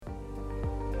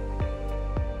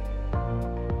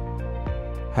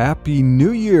Happy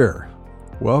New Year!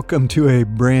 Welcome to a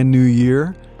brand new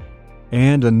year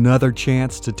and another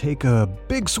chance to take a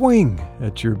big swing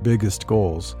at your biggest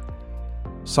goals.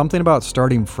 Something about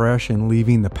starting fresh and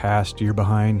leaving the past year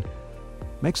behind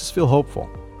makes us feel hopeful.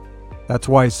 That's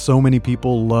why so many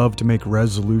people love to make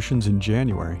resolutions in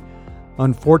January.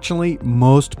 Unfortunately,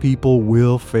 most people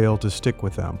will fail to stick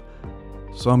with them.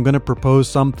 So I'm going to propose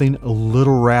something a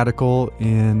little radical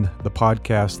in the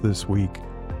podcast this week.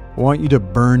 I want you to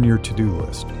burn your to-do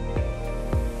list.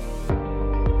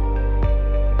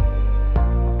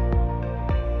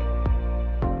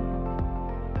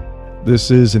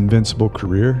 This is Invincible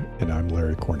Career, and I'm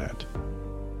Larry Cornett.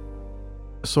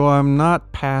 So I'm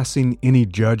not passing any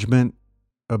judgment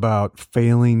about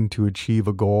failing to achieve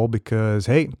a goal because,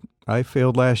 hey, I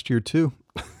failed last year too.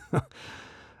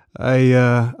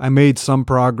 I made some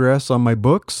progress on my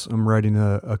books. I'm writing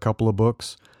a couple of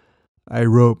books. I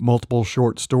wrote multiple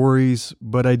short stories,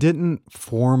 but I didn't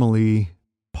formally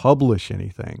publish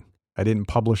anything. I didn't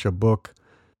publish a book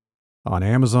on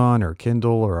Amazon or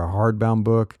Kindle or a hardbound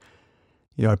book.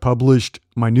 I published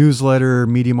my newsletter,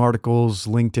 Medium articles,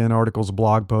 LinkedIn articles,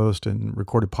 blog post, and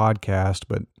recorded podcast,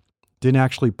 but didn't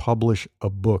actually publish a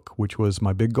book, which was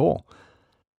my big goal.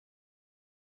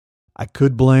 I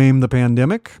could blame the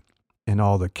pandemic and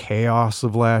all the chaos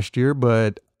of last year,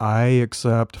 but I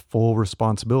accept full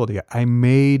responsibility. I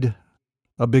made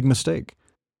a big mistake.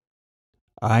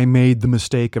 I made the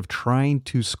mistake of trying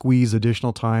to squeeze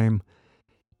additional time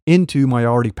into my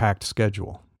already packed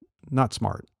schedule. Not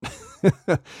smart.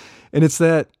 And it's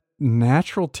that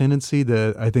natural tendency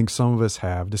that I think some of us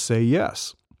have to say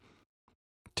yes,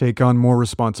 take on more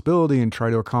responsibility and try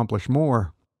to accomplish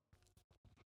more.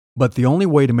 But the only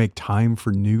way to make time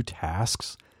for new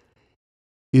tasks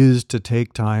is to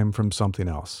take time from something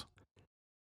else.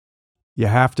 You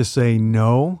have to say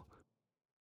no.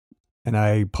 And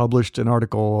I published an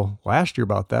article last year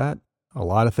about that. A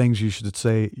lot of things you should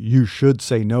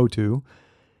say no to.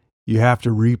 You have to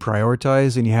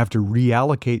reprioritize and you have to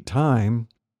reallocate time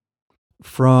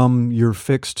from your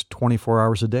fixed 24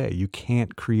 hours a day. You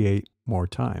can't create more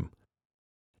time.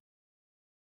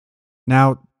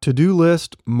 Now, to-do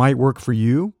list might work for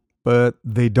you, but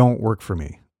they don't work for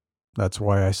me. That's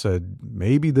why I said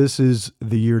maybe this is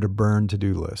the year to burn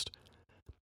to-do list,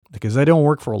 because they don't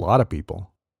work for a lot of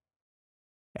people.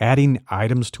 Adding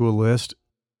items to a list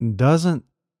doesn't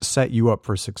set you up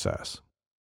for success.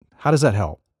 How does that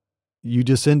help? You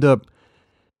just end up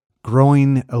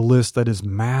growing a list that is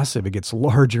massive. It gets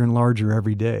larger and larger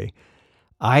every day.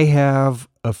 I have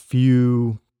a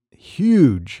few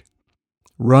huge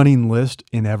running lists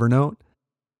in Evernote,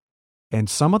 and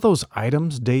some of those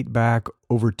items date back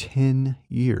over 10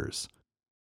 years.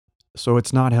 So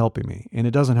it's not helping me, and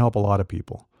it doesn't help a lot of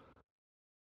people.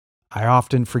 I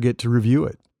often forget to review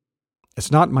it.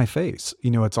 It's not in my face.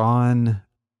 It's on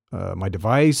my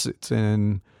device. It's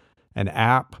in an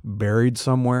app buried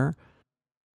somewhere.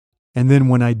 And then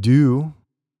when I do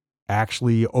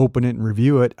actually open it and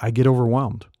review it, I get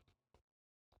overwhelmed.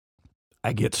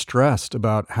 I get stressed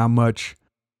about how much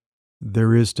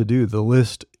there is to do. The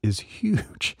list is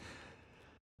huge.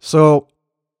 So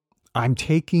I'm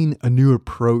taking a new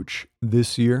approach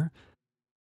this year.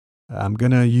 I'm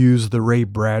going to use the Ray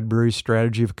Bradbury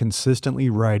strategy of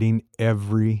consistently writing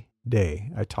every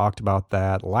day. I talked about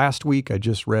that last week. I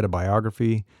just read a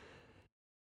biography.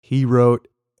 He wrote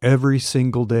every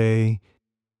single day.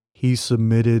 He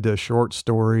submitted a short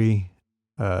story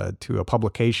to a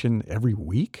publication every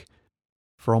week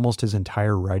for almost his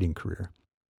entire writing career.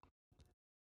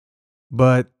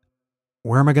 But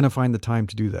where am I going to find the time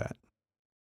to do that?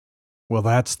 Well,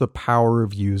 that's the power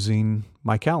of using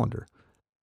my calendar.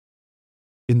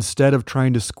 Instead of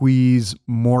trying to squeeze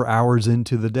more hours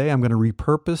into the day, I'm going to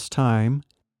repurpose time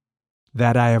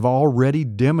that I have already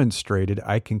demonstrated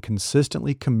I can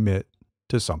consistently commit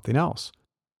to something else.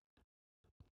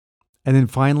 And then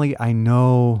finally, I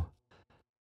know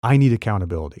I need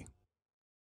accountability.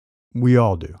 We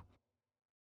all do.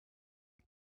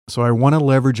 So I want to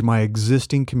leverage my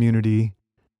existing community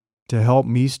to help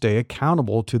me stay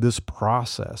accountable to this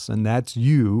process. And that's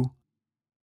you,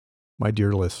 my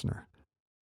dear listener.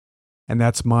 And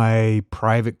that's my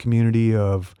private community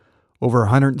of over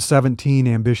 117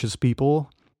 ambitious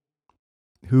people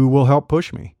who will help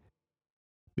push me,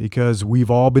 because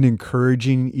we've all been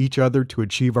encouraging each other to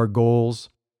achieve our goals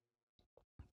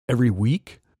every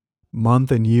week,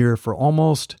 month, and year for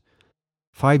almost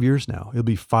 5 years now. It'll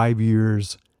be 5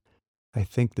 years, I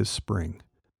think, this spring.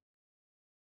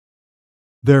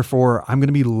 Therefore, I'm going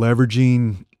to be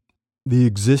leveraging the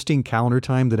existing calendar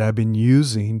time that I've been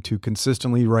using to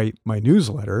consistently write my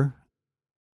newsletter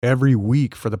every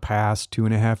week for the past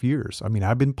 2.5 years. I mean,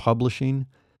 I've been publishing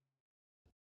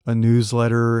a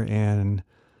newsletter and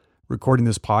recording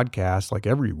this podcast like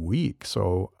every week.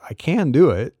 So I can do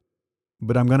it,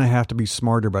 but I'm going to have to be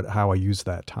smarter about how I use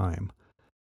that time.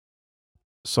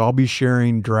 So I'll be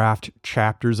sharing draft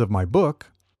chapters of my book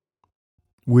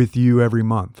with you every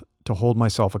month to hold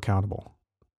myself accountable.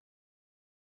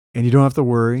 And you don't have to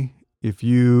worry if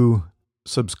you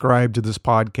subscribe to this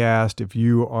podcast, if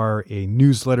you are a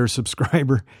newsletter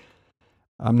subscriber,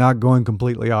 I'm not going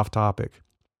completely off topic.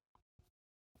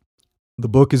 The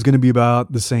book is going to be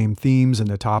about the same themes and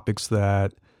the topics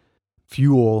that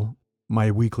fuel my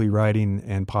weekly writing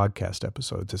and podcast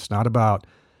episodes. It's not about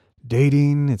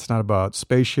dating. It's not about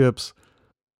spaceships.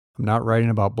 I'm not writing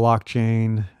about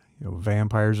blockchain,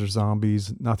 vampires or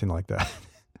zombies, nothing like that.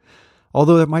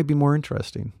 Although that might be more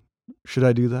interesting. Should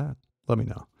I do that? Let me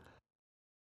know.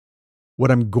 What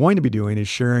I'm going to be doing is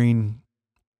sharing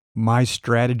my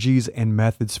strategies and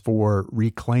methods for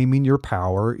reclaiming your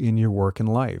power in your work and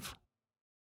life.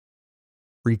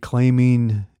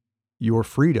 Reclaiming your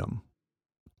freedom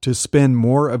to spend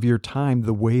more of your time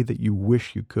the way that you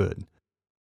wish you could.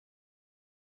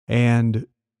 And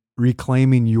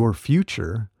reclaiming your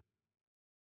future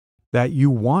that you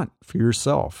want for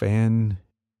yourself and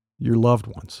your loved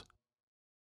ones.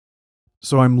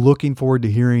 So I'm looking forward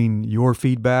to hearing your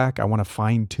feedback. I want to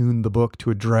fine-tune the book to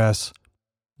address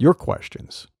your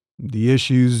questions, the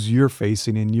issues you're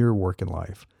facing in your work and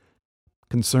life,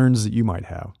 concerns that you might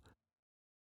have.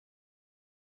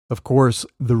 Of course,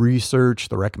 the research,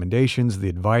 the recommendations, the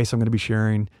advice I'm going to be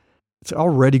sharing, it's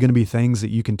already going to be things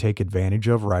that you can take advantage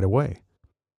of right away.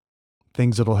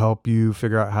 Things that'll help you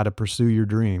figure out how to pursue your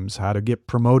dreams, how to get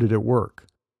promoted at work,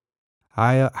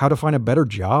 how to find a better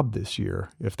job this year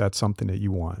if that's something that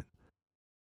you want.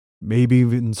 Maybe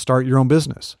even start your own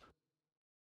business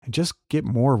and just get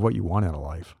more of what you want out of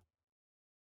life.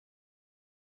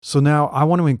 So now I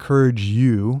want to encourage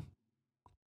you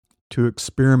to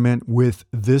experiment with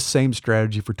this same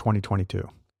strategy for 2022.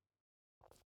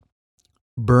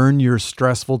 Burn your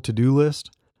stressful to-do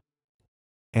list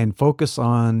and focus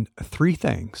on 3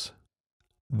 things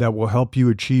that will help you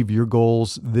achieve your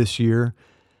goals this year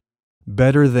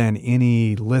better than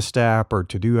any list app or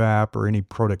to-do app or any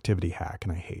productivity hack,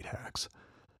 and I hate hacks.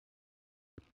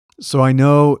 So I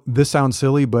know this sounds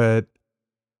silly, but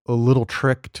a little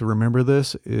trick to remember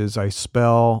this is I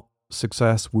spell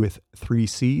success with 3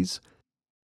 C's,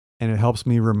 and it helps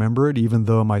me remember it even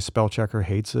though my spell checker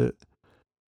hates it.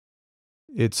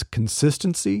 It's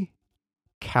consistency,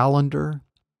 calendar,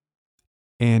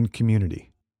 and community.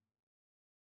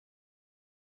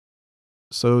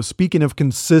 So speaking of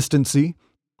consistency,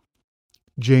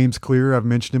 James Clear, I've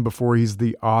mentioned him before, he's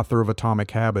the author of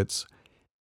Atomic Habits.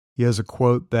 He has a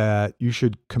quote that you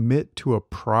should commit to a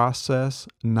process,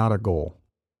 not a goal.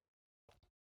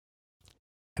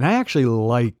 And I actually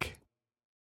like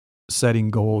setting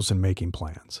goals and making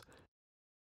plans.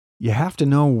 You have to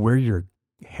know where you're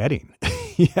heading.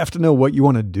 You have to know what you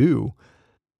want to do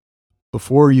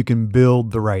before you can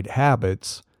build the right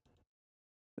habits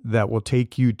that will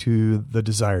take you to the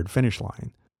desired finish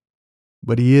line.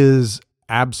 But he is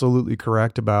absolutely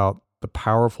correct about the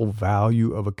powerful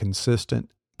value of a consistent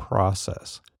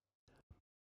process.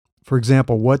 For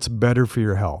example, what's better for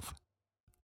your health?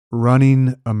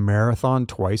 Running a marathon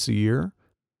twice a year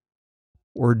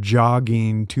or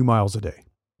jogging 2 miles a day?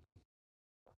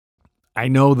 I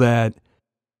know that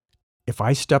if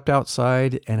I stepped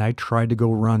outside and I tried to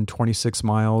go run 26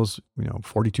 miles,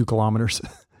 42 kilometers,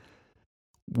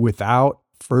 without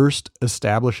first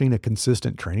establishing a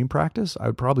consistent training practice, I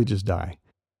would probably just die.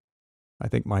 I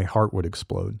think my heart would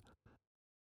explode.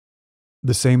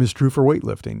 The same is true for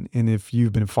weightlifting. And if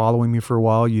you've been following me for a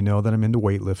while, you know that I'm into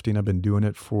weightlifting. I've been doing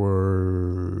it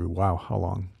for, how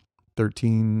long?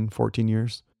 13, 14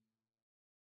 years.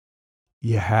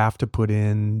 You have to put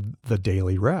in the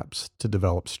daily reps to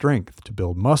develop strength, to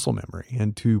build muscle memory,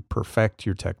 and to perfect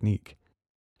your technique.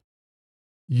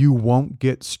 You won't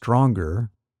get stronger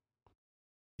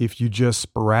if you just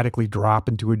sporadically drop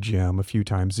into a gym a few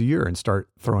times a year and start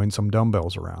throwing some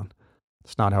dumbbells around.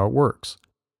 That's not how it works.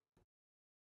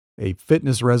 A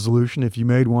fitness resolution, if you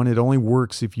made one, it only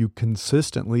works if you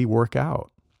consistently work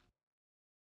out.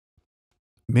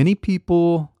 Many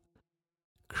people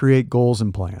create goals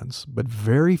and plans, but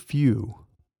very few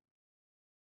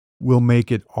will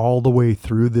make it all the way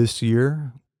through this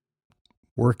year,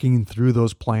 working through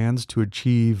those plans to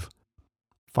achieve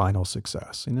final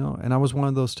success, and I was one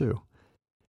of those too.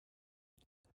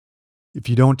 If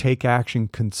you don't take action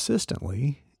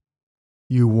consistently,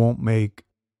 you won't make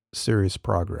serious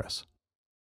progress.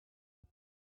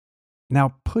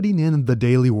 Now, putting in the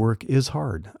daily work is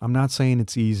hard. I'm not saying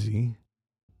it's easy.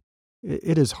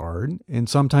 It is hard, and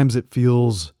sometimes it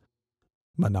feels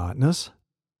monotonous.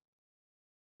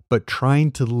 But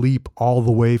trying to leap all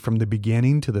the way from the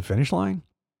beginning to the finish line,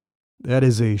 that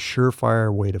is a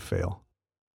surefire way to fail.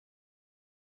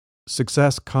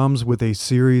 Success comes with a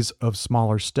series of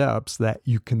smaller steps that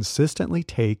you consistently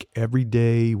take every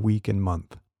day, week, and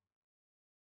month.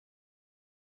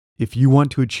 If you want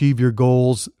to achieve your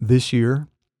goals this year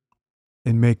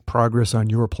and make progress on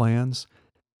your plans,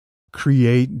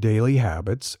 create daily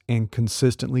habits and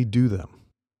consistently do them.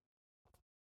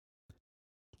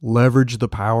 Leverage the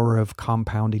power of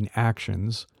compounding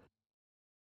actions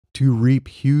to reap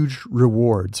huge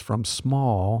rewards from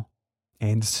small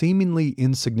and seemingly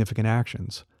insignificant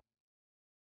actions.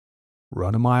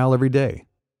 Run a mile every day.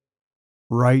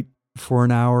 Write for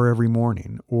an hour every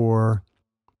morning, or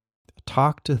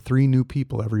talk to 3 new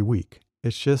people every week.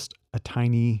 It's just a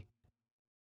tiny,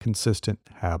 consistent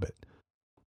habit.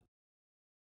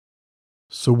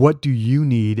 So what do you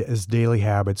need as daily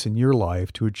habits in your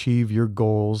life to achieve your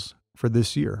goals for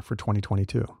this year, for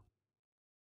 2022?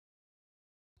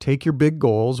 Take your big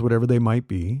goals, whatever they might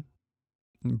be,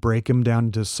 and break them down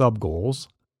into sub-goals.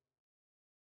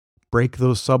 Break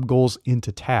those sub-goals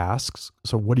into tasks.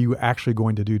 So what are you actually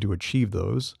going to do to achieve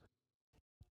those?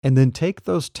 And then take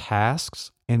those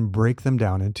tasks and break them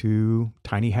down into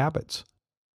tiny habits.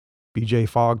 BJ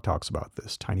Fogg talks about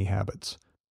this, tiny habits.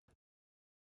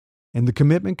 And the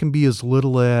commitment can be as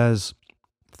little as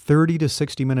 30 to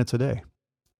 60 minutes a day.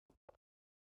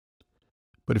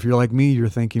 But if you're like me, you're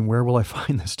thinking, where will I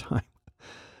find this time?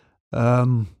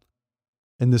 And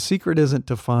the secret isn't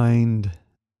to find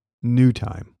new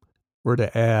time or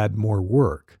to add more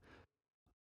work.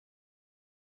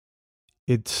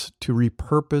 It's to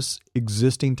repurpose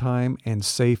existing time and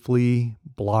safely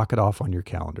block it off on your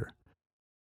calendar.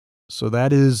 So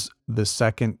that is the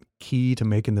second key to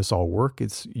making this all work.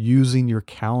 It's using your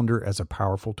calendar as a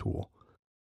powerful tool.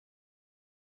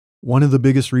 One of the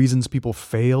biggest reasons people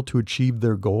fail to achieve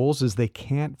their goals is they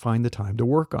can't find the time to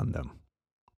work on them.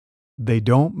 They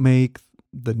don't make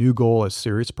the new goal a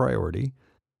serious priority,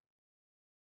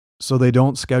 so they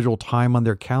don't schedule time on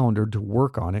their calendar to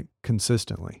work on it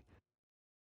consistently.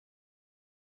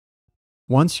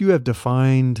 Once you have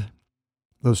defined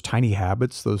those tiny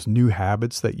habits, those new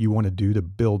habits that you want to do to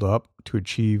build up to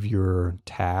achieve your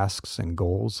tasks and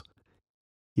goals,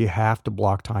 you have to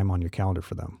block time on your calendar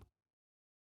for them.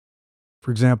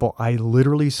 For example, I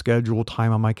literally schedule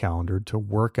time on my calendar to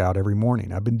work out every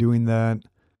morning. I've been doing that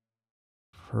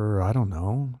for,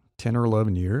 10 or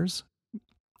 11 years.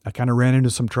 I kind of ran into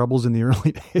some troubles in the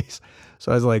early days.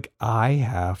 So I was like, I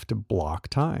have to block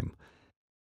time.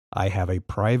 I have a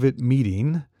private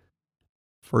meeting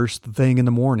first thing in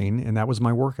the morning, and that was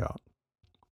my workout.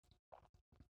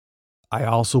 I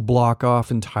also block off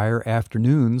entire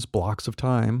afternoons, blocks of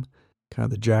time, kind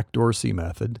of the Jack Dorsey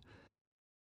method,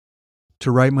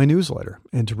 to write my newsletter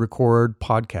and to record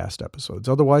podcast episodes.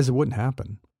 Otherwise, it wouldn't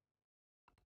happen.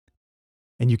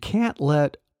 And you can't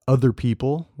let other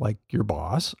people, like your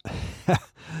boss,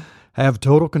 have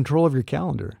total control of your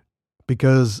calendar,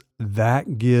 because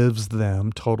that gives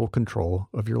them total control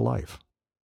of your life.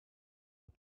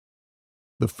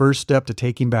 The first step to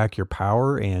taking back your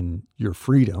power and your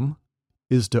freedom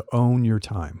is to own your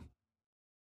time.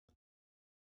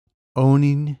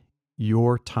 Owning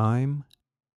your time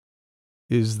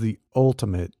is the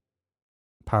ultimate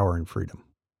power and freedom.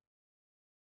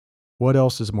 What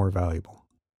else is more valuable?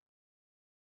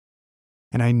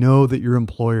 And I know that your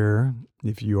employer,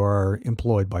 if you are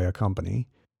employed by a company,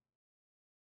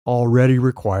 already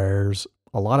requires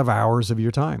a lot of hours of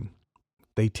your time.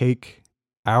 They take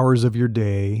hours of your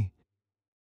day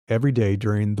every day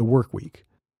during the work week.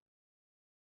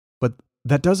 But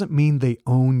that doesn't mean they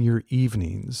own your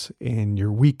evenings and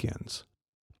your weekends.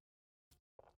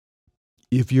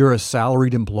 If you're a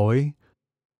salaried employee,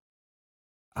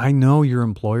 I know your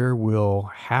employer will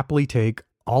happily take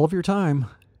all of your time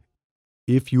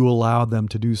if you allow them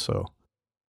to do so.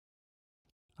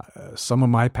 Some of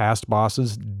my past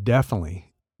bosses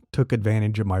definitely took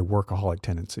advantage of my workaholic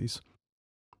tendencies.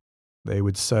 They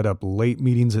would set up late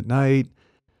meetings at night.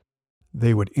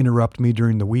 They would interrupt me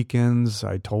during the weekends.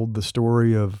 I told the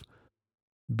story of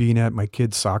being at my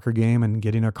kid's soccer game and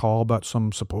getting a call about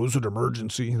some supposed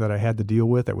emergency that I had to deal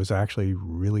with that was actually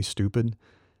really stupid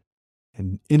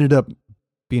and ended up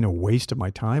being a waste of my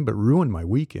time, but ruined my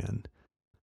weekend.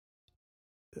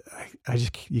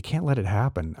 You can't let it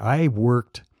happen. I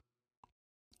worked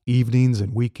evenings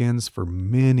and weekends for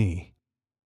many,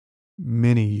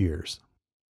 many years.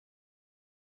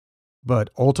 But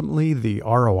ultimately, the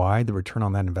ROI, the return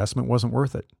on that investment, wasn't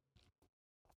worth it.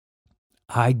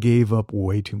 I gave up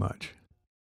way too much.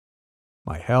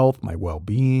 My health, my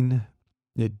well-being,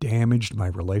 it damaged my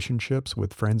relationships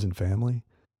with friends and family.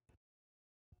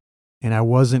 And I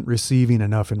wasn't receiving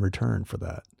enough in return for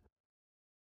that.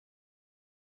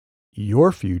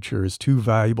 Your future is too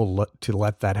valuable to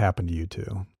let that happen to you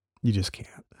too. You just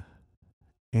can't.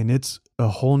 And it's a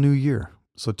whole new year.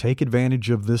 So take advantage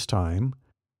of this time.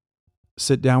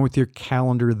 Sit down with your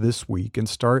calendar this week and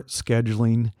start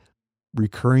scheduling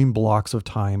recurring blocks of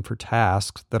time for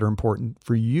tasks that are important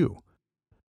for you.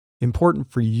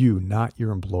 Important for you, not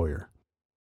your employer.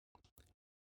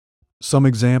 Some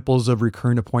examples of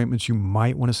recurring appointments you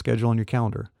might want to schedule on your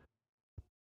calendar.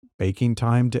 Making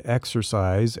time to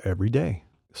exercise every day.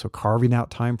 So carving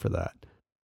out time for that.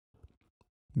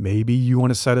 Maybe you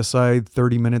want to set aside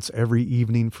 30 minutes every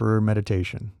evening for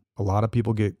meditation. A lot of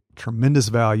people get tremendous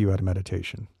value out of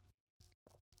meditation.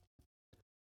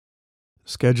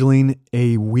 Scheduling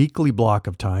a weekly block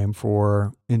of time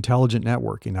for intelligent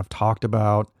networking. I've talked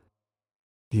about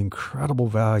the incredible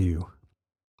value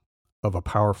of a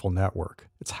powerful network.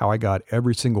 It's how I got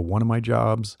every single one of my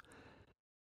jobs.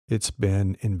 It's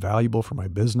been invaluable for my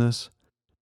business.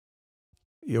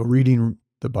 Reading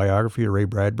the biography of Ray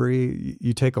Bradbury,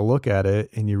 you take a look at it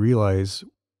and you realize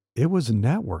it was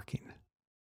networking.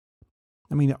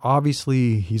 I mean,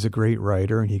 obviously he's a great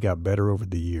writer and he got better over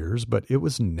the years, but it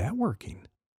was networking.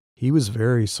 He was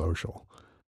very social.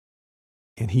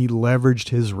 And he leveraged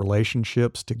his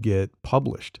relationships to get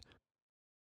published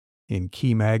in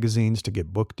key magazines, to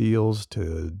get book deals,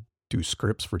 to do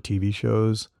scripts for TV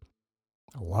shows.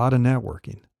 A lot of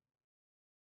networking.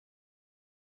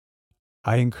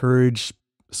 I encourage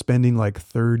spending like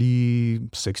 30,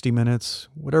 60 minutes,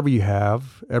 whatever you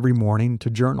have, every morning to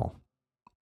journal.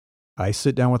 I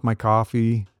sit down with my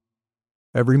coffee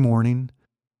every morning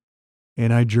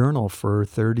and I journal for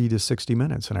 30 to 60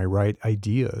 minutes and I write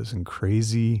ideas and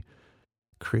crazy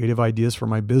creative ideas for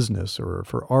my business or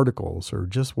for articles or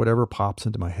just whatever pops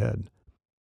into my head.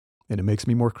 And it makes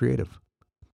me more creative.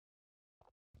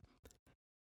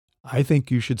 I think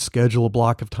you should schedule a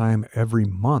block of time every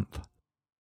month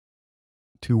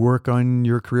to work on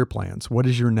your career plans. What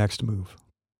is your next move?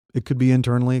 It could be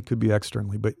internally, it could be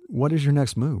externally, but what is your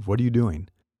next move? What are you doing?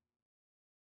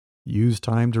 Use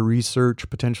time to research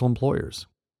potential employers.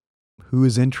 Who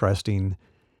is interesting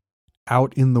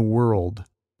out in the world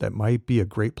that might be a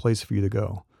great place for you to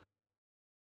go?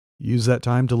 Use that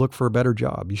time to look for a better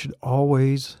job. You should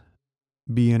always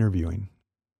be interviewing.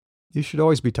 You should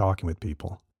always be talking with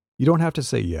people. You don't have to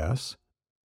say yes.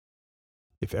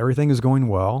 If everything is going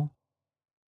well,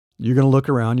 you're going to look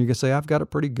around, you're going to say, I've got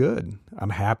it pretty good. I'm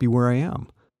happy where I am.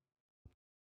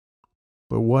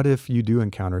 But what if you do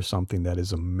encounter something that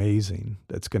is amazing,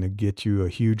 that's going to get you a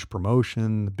huge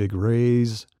promotion, a big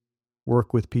raise,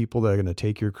 work with people that are going to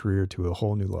take your career to a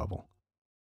whole new level?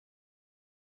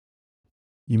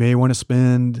 You may want to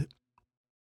spend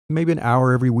maybe an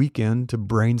hour every weekend to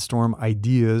brainstorm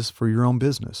ideas for your own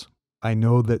business. I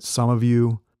know that some of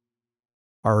you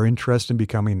are interested in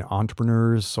becoming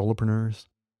entrepreneurs, solopreneurs.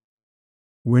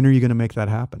 When are you going to make that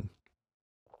happen?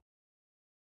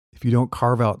 If you don't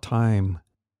carve out time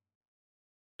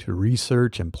to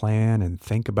research and plan and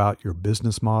think about your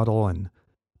business model and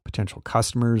potential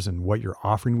customers and what your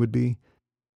offering would be,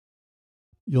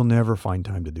 you'll never find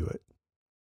time to do it.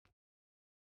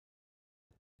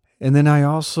 And then I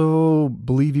also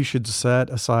believe you should set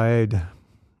aside,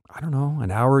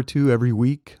 an hour or two every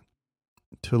week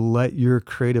to let your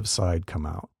creative side come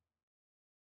out,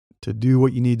 to do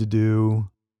what you need to do,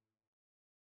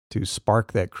 to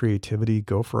spark that creativity.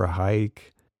 Go for a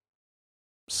hike,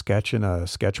 sketch in a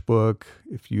sketchbook.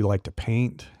 If you like to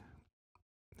paint,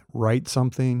 write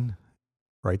something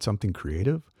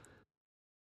creative,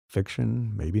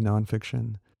 fiction, maybe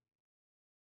nonfiction.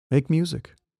 Make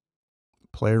music,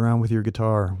 play around with your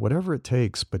guitar, whatever it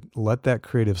takes, but let that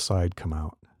creative side come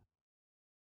out.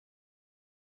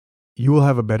 You will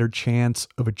have a better chance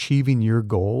of achieving your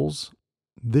goals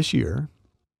this year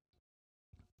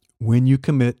when you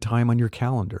commit time on your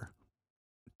calendar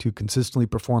to consistently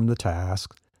perform the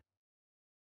task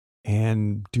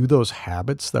and do those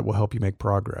habits that will help you make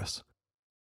progress.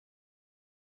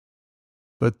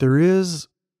 But there is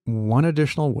one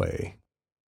additional way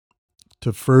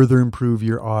to further improve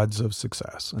your odds of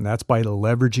success, and that's by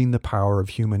leveraging the power of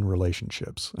human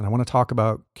relationships. And I want to talk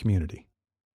about community.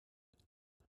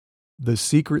 The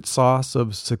secret sauce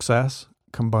of success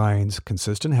combines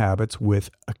consistent habits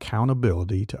with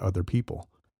accountability to other people.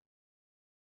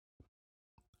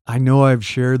 I know I've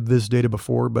shared this data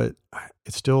before, but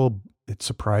it still It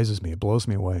surprises me. It blows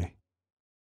me away.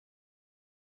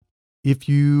 If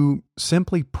you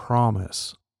simply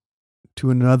promise to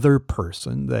another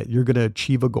person that you're going to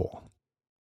achieve a goal,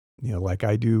 like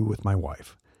I do with my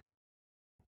wife,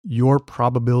 your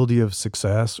probability of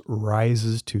success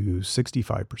rises to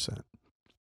 65%.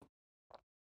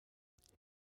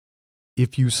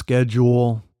 If you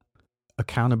schedule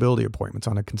accountability appointments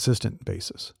on a consistent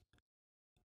basis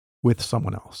with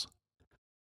someone else,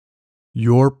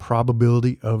 your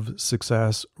probability of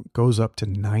success goes up to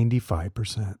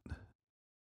 95%.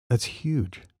 That's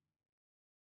huge.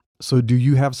 So do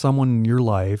you have someone in your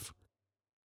life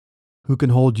who can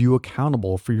hold you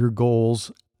accountable for your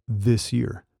goals this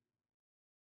year?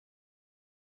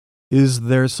 Is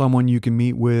there someone you can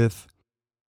meet with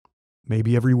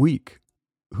maybe every week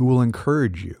who will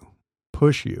encourage you,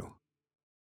 push you,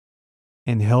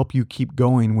 and help you keep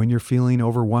going when you're feeling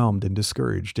overwhelmed and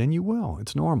discouraged? And you will.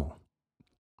 It's normal.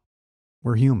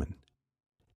 We're human.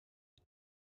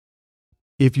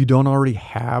 If you don't already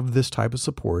have this type of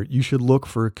support, you should look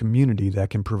for a community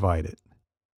that can provide it.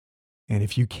 And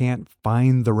if you can't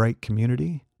find the right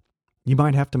community, you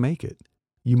might have to make it.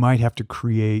 You might have to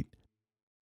create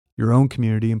your own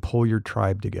community and pull your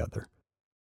tribe together.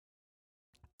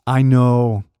 I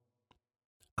know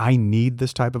I need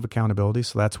this type of accountability,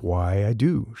 so that's why I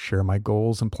do share my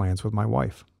goals and plans with my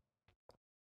wife.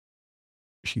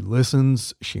 She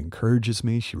listens, she encourages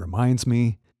me, she reminds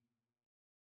me,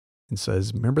 and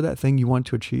says, remember that thing you want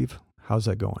to achieve? How's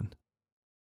that going?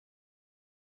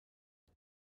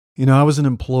 I was an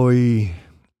employee,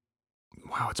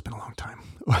 wow, it's been a long time,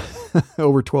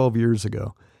 over 12 years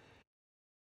ago.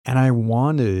 And I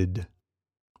wanted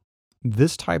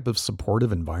this type of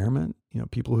supportive environment,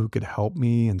 people who could help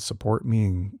me and support me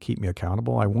and keep me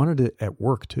accountable. I wanted it at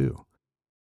work too.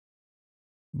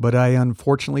 But I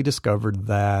unfortunately discovered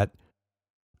that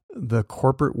the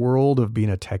corporate world of being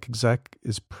a tech exec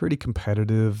is pretty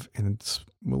competitive, and it's,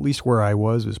 at least where I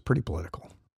was pretty political.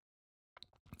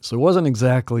 So it wasn't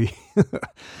exactly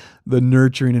the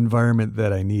nurturing environment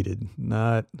that I needed.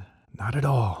 Not at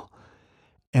all.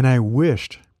 And I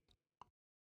wished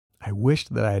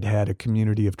that I'd had a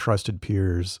community of trusted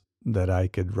peers that I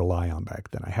could rely on back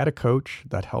then. I had a coach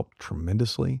that helped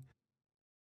tremendously.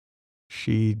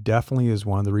 She definitely is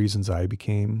one of the reasons I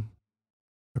became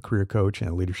a career coach and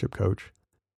a leadership coach.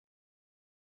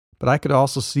 But I could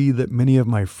also see that many of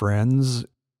my friends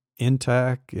in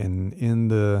tech and in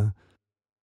the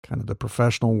kind of the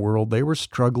professional world, they were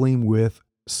struggling with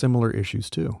similar issues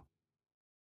too.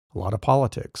 A lot of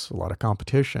politics, a lot of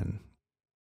competition,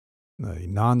 a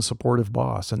non-supportive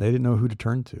boss, and they didn't know who to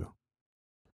turn to.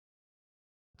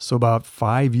 So about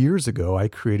 5 years ago, I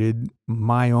created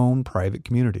my own private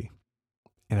community,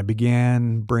 and I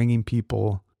began bringing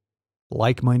people,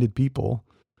 like-minded people,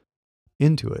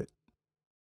 into it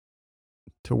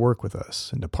to work with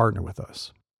us and to partner with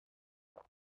us.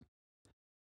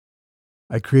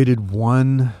 I created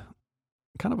one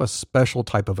kind of a special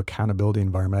type of accountability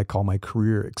environment I call my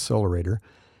Career Accelerator.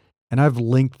 And I've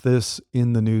linked this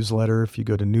in the newsletter. If you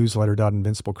go to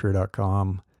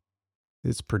newsletter.invinciblecareer.com,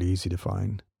 it's pretty easy to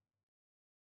find.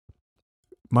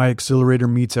 My accelerator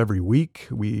meets every week.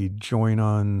 We join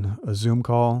on a Zoom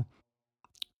call.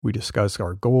 We discuss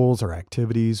our goals, our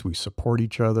activities. We support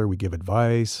each other. We give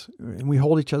advice, and we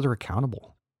hold each other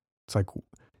accountable. It's like,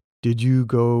 did you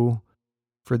go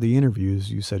for the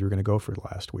interviews you said you were going to go for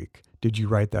last week? Did you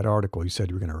write that article you said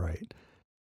you were going to write?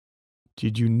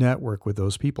 Did you network with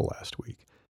those people last week?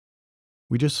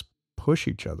 We just push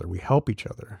each other. We help each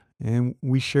other. And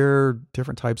we share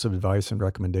different types of advice and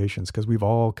recommendations because we've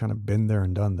all kind of been there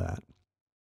and done that.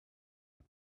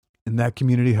 And that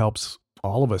community helps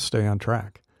all of us stay on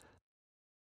track.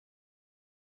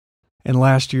 And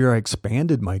last year, I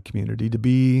expanded my community to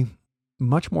be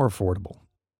much more affordable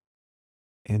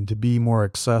and to be more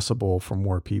accessible for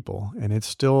more people. And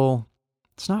it's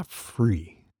not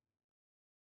free.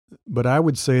 But I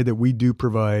would say that we do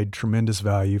provide tremendous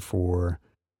value for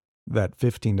that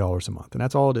 $15 a month. And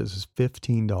that's all it is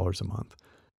 $15 a month.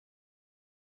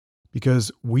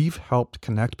 Because we've helped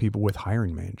connect people with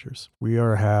hiring managers. We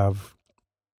have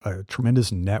a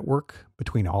tremendous network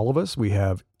between all of us. We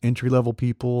have entry-level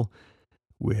people.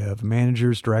 We have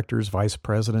managers, directors, vice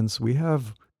presidents. We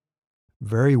have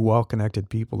very well-connected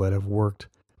people that have worked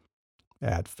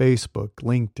at Facebook,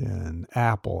 LinkedIn,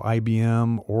 Apple,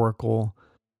 IBM, Oracle,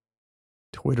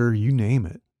 Twitter, you name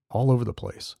it, all over the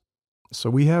place. So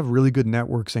we have really good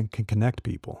networks and can connect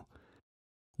people.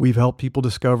 We've helped people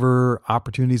discover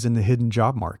opportunities in the hidden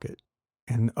job market.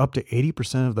 And up to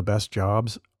 80% of the best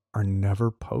jobs are never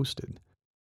posted.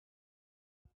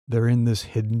 They're in this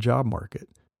hidden job market.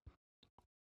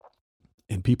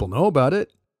 And people know about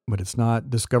it, but it's not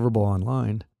discoverable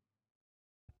online.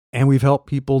 And we've helped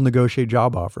people negotiate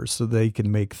job offers so they can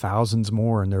make thousands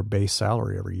more in their base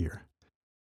salary every year.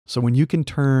 So when you can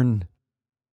turn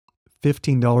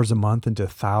 $15 a month into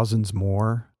thousands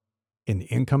more in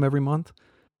income every month,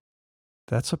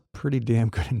 that's a pretty damn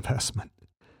good investment.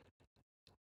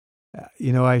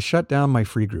 I shut down my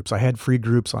free groups. I had free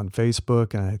groups on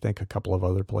Facebook and I think a couple of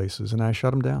other places, and I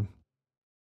shut them down.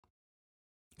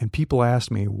 And people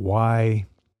ask me, why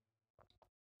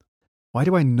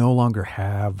do I no longer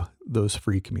have those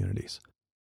free communities?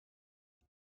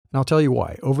 And I'll tell you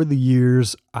why. Over the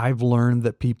years, I've learned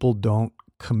that people don't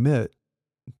commit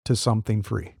to something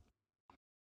free.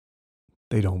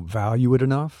 They don't value it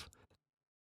enough,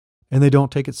 and they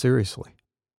don't take it seriously.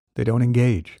 They don't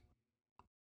engage.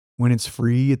 When it's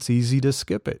free, it's easy to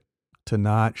skip it, to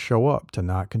not show up, to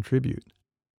not contribute.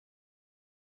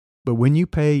 But when you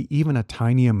pay even a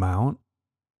tiny amount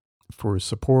for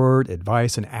support,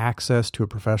 advice, and access to a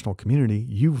professional community,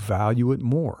 you value it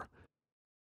more.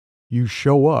 You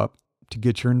show up to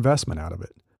get your investment out of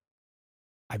it.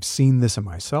 I've seen this in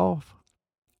myself,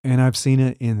 and I've seen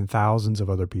it in thousands of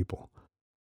other people.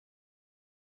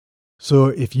 So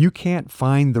if you can't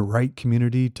find the right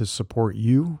community to support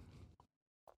you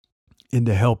and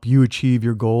to help you achieve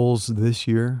your goals this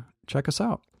year, check us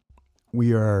out.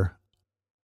 We are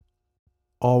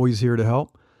always here to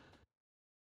help.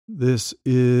 This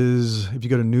is, if you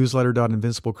go to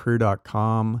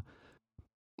newsletter.invinciblecareer.com,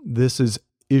 this is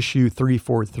issue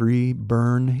 343,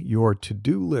 Burn Your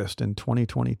To-Do List in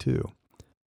 2022.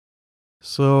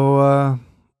 So I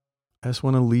just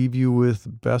want to leave you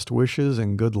with best wishes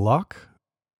and good luck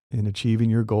in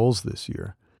achieving your goals this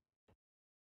year.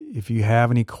 If you have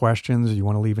any questions, or you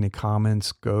want to leave any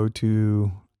comments, go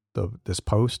to this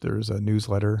post. There's a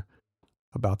newsletter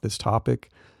about this topic.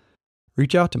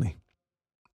 Reach out to me.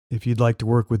 If you'd like to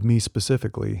work with me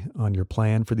specifically on your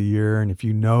plan for the year, and if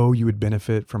you know you would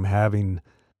benefit from having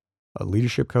a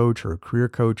leadership coach or a career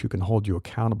coach who can hold you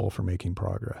accountable for making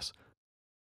progress.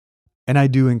 And I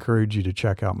do encourage you to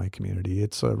check out my community.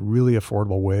 It's a really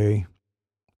affordable way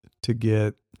to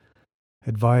get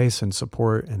advice and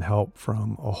support and help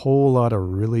from a whole lot of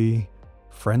really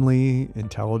friendly,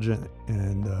 intelligent,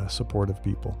 and supportive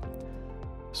people.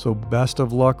 So best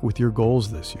of luck with your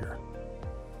goals this year.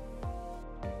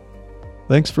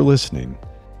 Thanks for listening.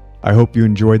 I hope you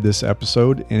enjoyed this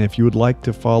episode, and if you would like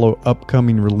to follow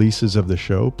upcoming releases of the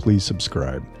show, please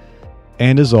subscribe.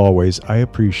 And as always, I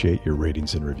appreciate your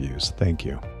ratings and reviews. Thank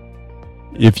you.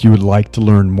 If you would like to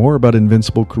learn more about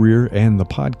Invincible Career and the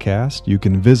podcast, you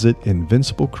can visit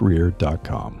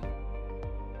invinciblecareer.com.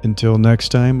 Until next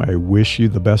time, I wish you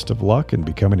the best of luck in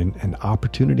becoming an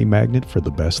opportunity magnet for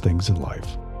the best things in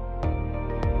life.